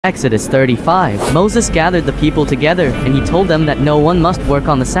Exodus 35. Moses gathered the people together, and he told them that no one must work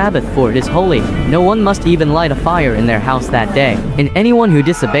on the Sabbath, for it is holy. No one must even light a fire in their house that day, and anyone who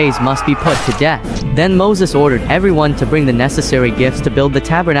disobeys must be put to death. Then Moses ordered everyone to bring the necessary gifts to build the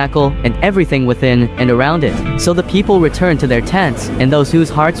tabernacle and everything within and around it. So the people returned to their tents, and those whose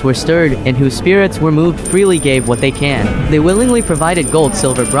hearts were stirred and whose spirits were moved freely gave what they can. They willingly provided gold,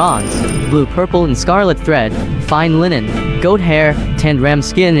 silver, bronze, blue, purple, and scarlet thread, fine linen, goat hair, tanned ram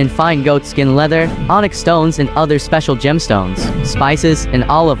skin and fine goat skin leather, onyx stones and other special gemstones, spices and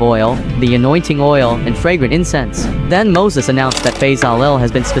olive oil, the anointing oil, and fragrant incense. Then Moses announced that Bezalel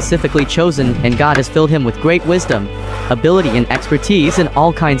has been specifically chosen, and God has filled him with great wisdom, ability, and expertise in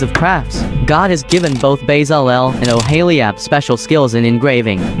all kinds of crafts. God has given both Bezalel and Oholiab special skills in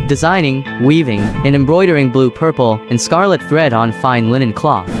engraving, designing, weaving, and embroidering blue, purple, and scarlet thread on fine linen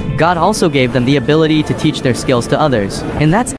cloth. God also gave them the ability to teach their skills to others. And that's